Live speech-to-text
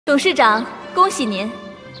董事长，恭喜您！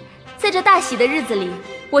在这大喜的日子里，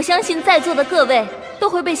我相信在座的各位都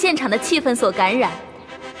会被现场的气氛所感染。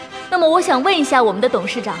那么，我想问一下我们的董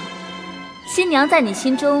事长，新娘在你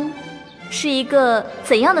心中是一个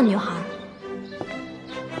怎样的女孩？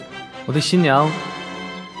我的新娘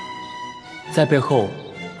在背后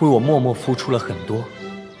为我默默付出了很多，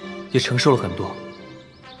也承受了很多。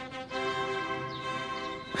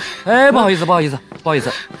哎，不好意思，不好意思，不好意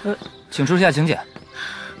思，请出下请柬。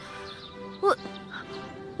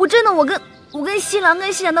我真的，我跟新郎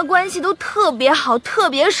跟新娘的关系都特别好，特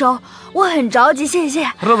别熟，我很着急，谢谢。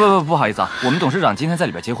不好意思啊，我们董事长今天在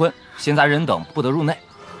里边结婚，闲杂人等不得入内。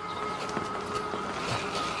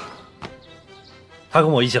他跟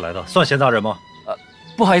我一起来的，算闲杂人吗？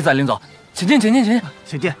不好意思啊，林总，请进。进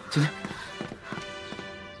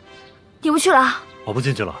不去了。我不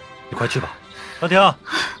进去了，你快去吧。张婷，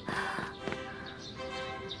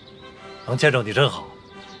能见着你真好。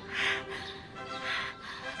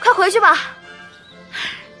快回去吧。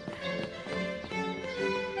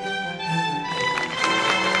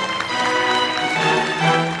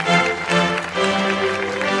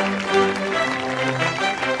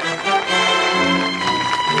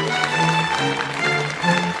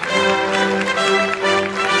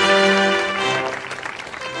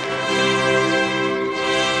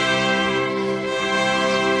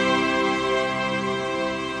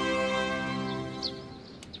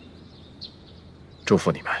祝福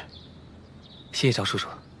你们，谢谢赵叔叔。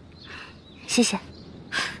谢谢。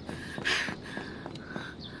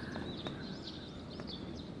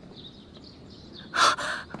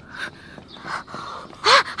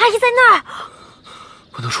阿姨在那儿，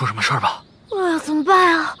不能出什么事儿吧？哎呀，怎么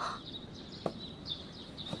办啊？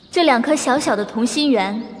这两颗小小的同心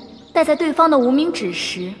圆，戴在对方的无名指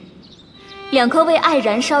时，两颗为爱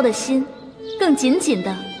燃烧的心，更紧紧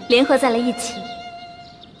地联合在了一起。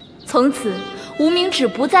从此，无名指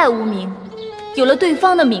不再无名，有了对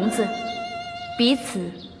方的名字，彼此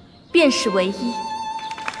便是唯一。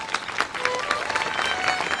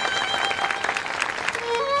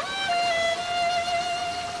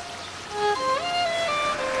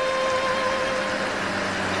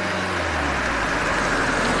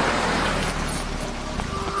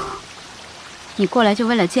你过来就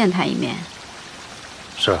为了见他一面？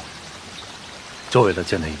是，就为了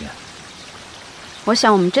见他一面。我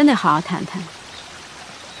想我们真得好好谈谈。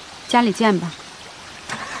家里见吧。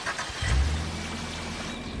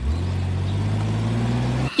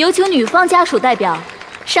有请女方家属代表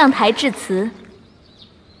上台致辞。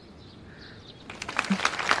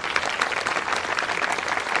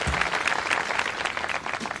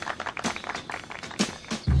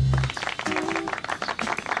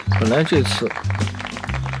本来这次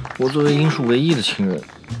我作为英树唯一的亲人，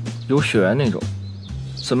有血缘那种，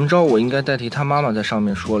怎么着我应该代替他妈妈在上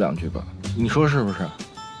面说两句吧？你说是不是？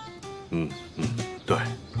对。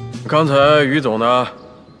刚才于总呢，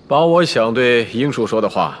把我想对英树说的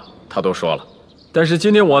话他都说了，但是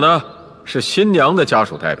今天我呢是新娘的家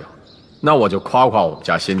属代表，那我就夸夸我们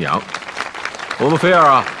家新娘。我们菲儿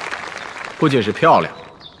啊，不仅是漂亮、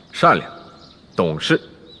善良、懂事，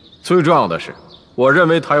最重要的是，我认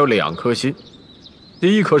为她有2颗心。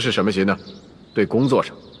第一颗是什么心呢？对工作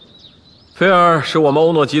上，菲儿是我们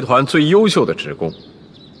欧诺集团最优秀的职工，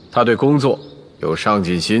她对工作有上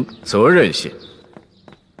进心、责任心。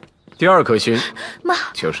第2颗心，妈，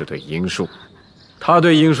就是对英树，她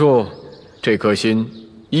对英树这颗心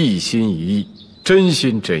一心一意，真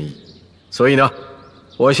心真意。所以呢，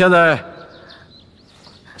我现在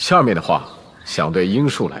下面的话想对英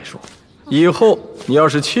树来说，以后你要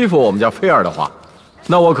是欺负我们家菲儿的话，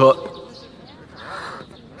那我可……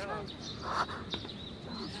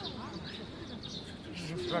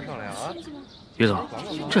于总，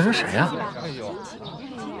这人谁呀？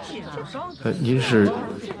您是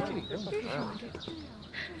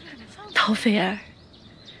陶菲儿，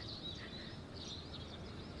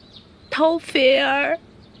陶菲儿，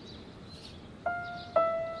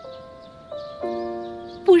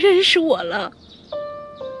不认识我了？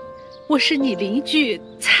我是你邻居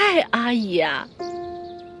蔡阿姨呀。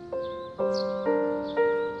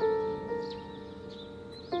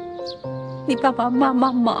你爸爸妈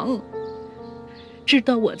妈忙，知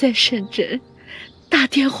道我在深圳，打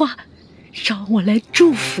电话让我来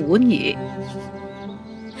祝福你，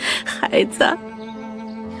孩子。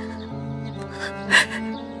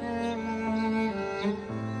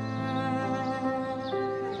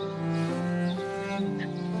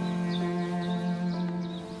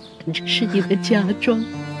这是你的嫁妆，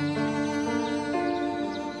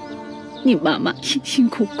你妈妈辛辛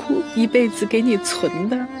苦苦一辈子给你存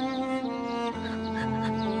的。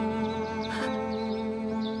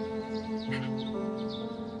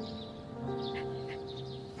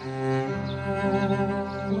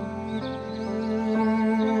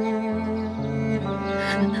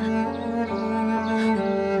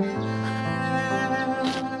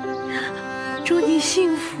祝你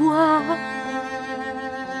幸福啊！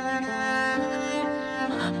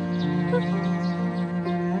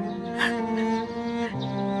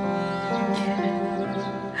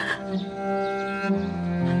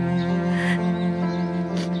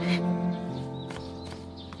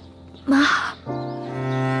妈，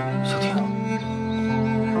小婷，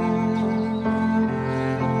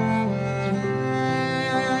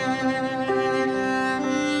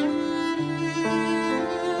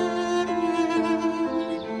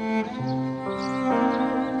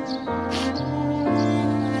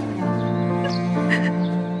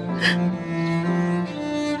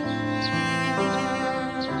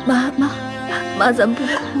妈，咱不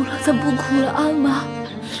哭了，咱不哭了啊！妈，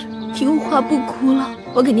听话不哭了，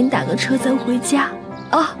我给您打个车，咱回家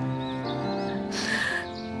啊。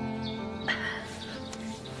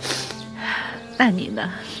那你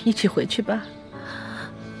呢？一起回去吧。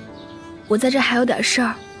我在这还有点事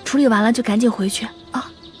儿，处理完了就赶紧回去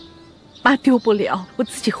啊。妈丢不了，我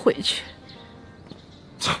自己回去。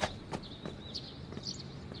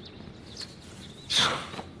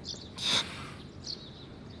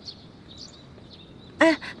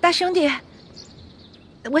哎，大兄弟，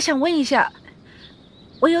我想问一下，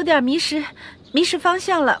我有点迷失方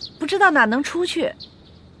向了，不知道哪能出去。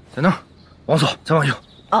在那儿，往左，再往右。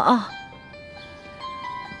哦哦。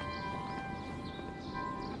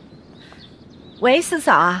喂，四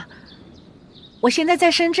嫂啊，我现在在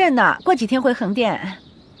深圳呢，过几天回横店。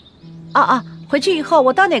哦哦，回去以后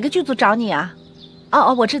我到哪个剧组找你啊？哦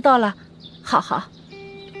哦，我知道了，好好。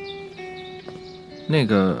那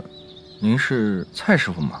个，您是蔡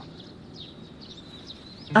师傅吗？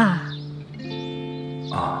啊。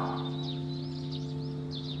啊。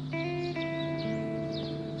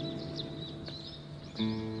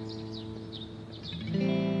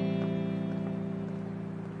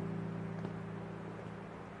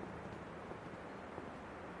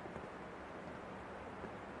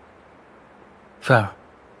菲儿，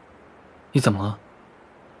你怎么了？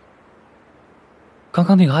刚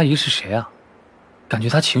刚那个阿姨是谁啊？感觉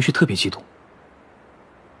她情绪特别激动。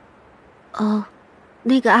哦，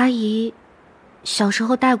那个阿姨小时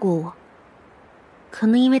候带过我，可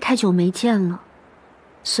能因为太久没见了，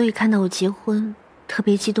所以看到我结婚特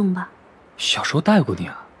别激动吧。小时候带过你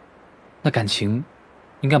啊？那感情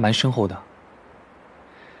应该蛮深厚的。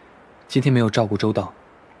今天没有照顾周到，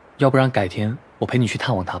要不然改天我陪你去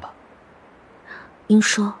探望她吧。英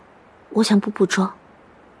叔，我想补妆。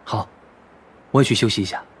好，我也去休息一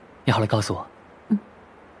下，你好了告诉我。嗯。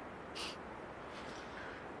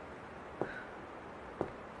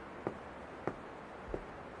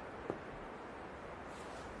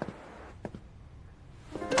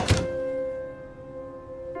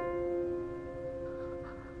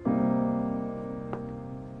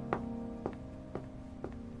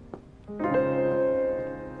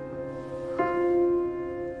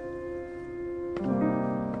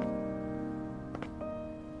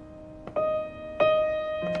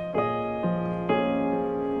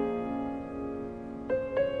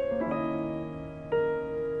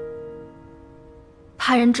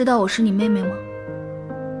怕人知道我是你妹妹吗？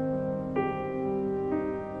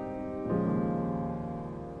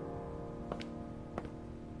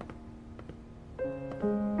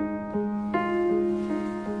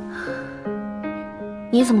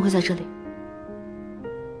你怎么会在这里？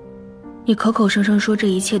你口口声声说这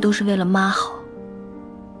一切都是为了妈好，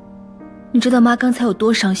你知道妈刚才有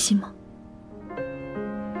多伤心吗？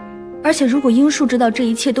而且如果英树知道这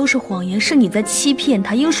一切都是谎言，是你在欺骗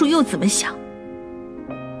他，英树又怎么想？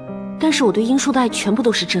但是我对英树的爱全部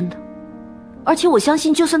都是真的，而且我相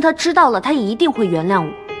信，就算他知道了，他也一定会原谅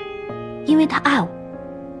我，因为他爱我。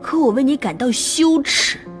可我为你感到羞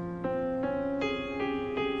耻。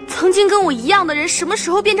曾经跟我一样的人，什么时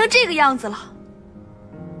候变成这个样子了？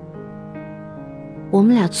我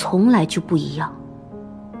们俩从来就不一样。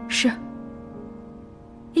是，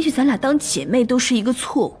也许咱俩当姐妹都是一个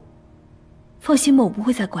错误。放心吧，我不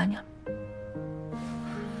会再管你了。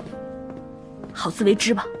好自为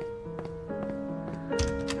之吧。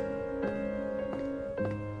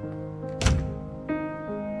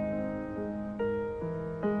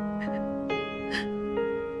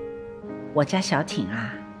我家小挺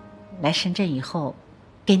啊，来深圳以后，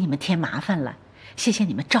给你们添麻烦了，谢谢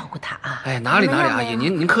你们照顾她啊。哎，哪里，阿姨，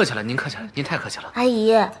您客气了，您太客气了。阿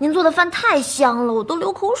姨，您做的饭太香了，我都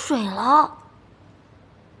流口水了。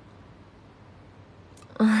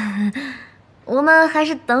我们还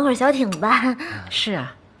是等会儿小挺吧。是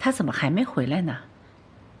啊，她怎么还没回来呢？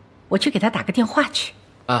我去给她打个电话去。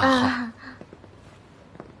啊，好。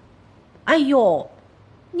哎呦，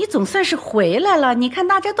你总算是回来了，你看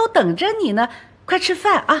大家都等着你呢，快吃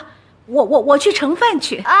饭啊！我去盛饭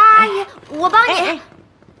去。阿姨，我帮你。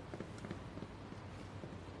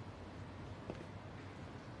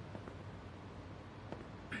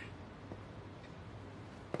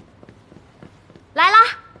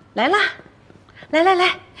来啦，来啦，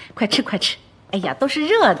来，快吃快吃！哎呀，都是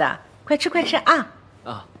热的，快吃快吃啊！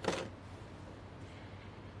啊。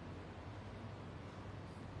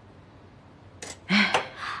哎，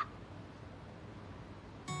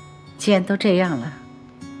既然都这样了，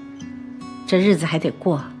这日子还得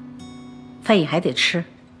过，饭也还得吃，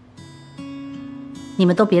你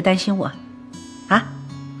们都别担心我，啊？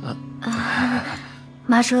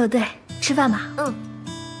妈说的对，吃饭吧。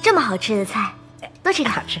这么好吃的菜，多吃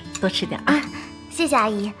点。好吃，多吃点啊！谢谢阿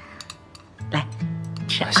姨。来，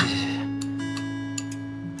吃啊！谢谢。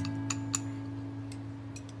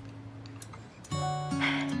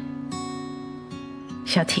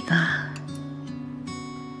小婷啊，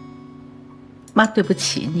妈对不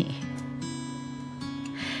起你。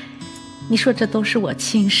你说这都是我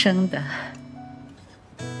亲生的，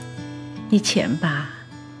以前吧，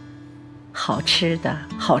好吃的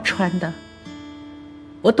好穿的，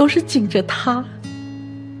我都是紧着他。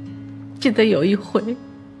记得有一回，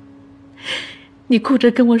你哭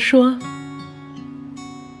着跟我说：“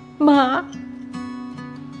妈，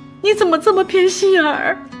你怎么这么偏心眼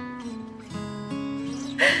儿？”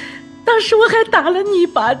当时我还打了你一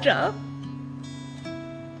巴掌，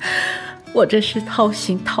我这是掏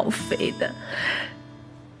心掏肺的，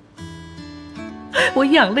我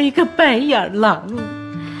养了一个白眼狼。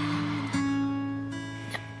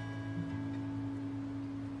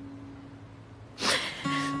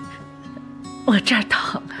我这儿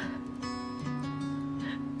疼，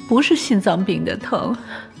不是心脏病的疼，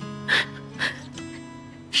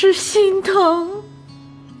是心疼。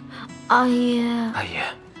阿姨，阿姨，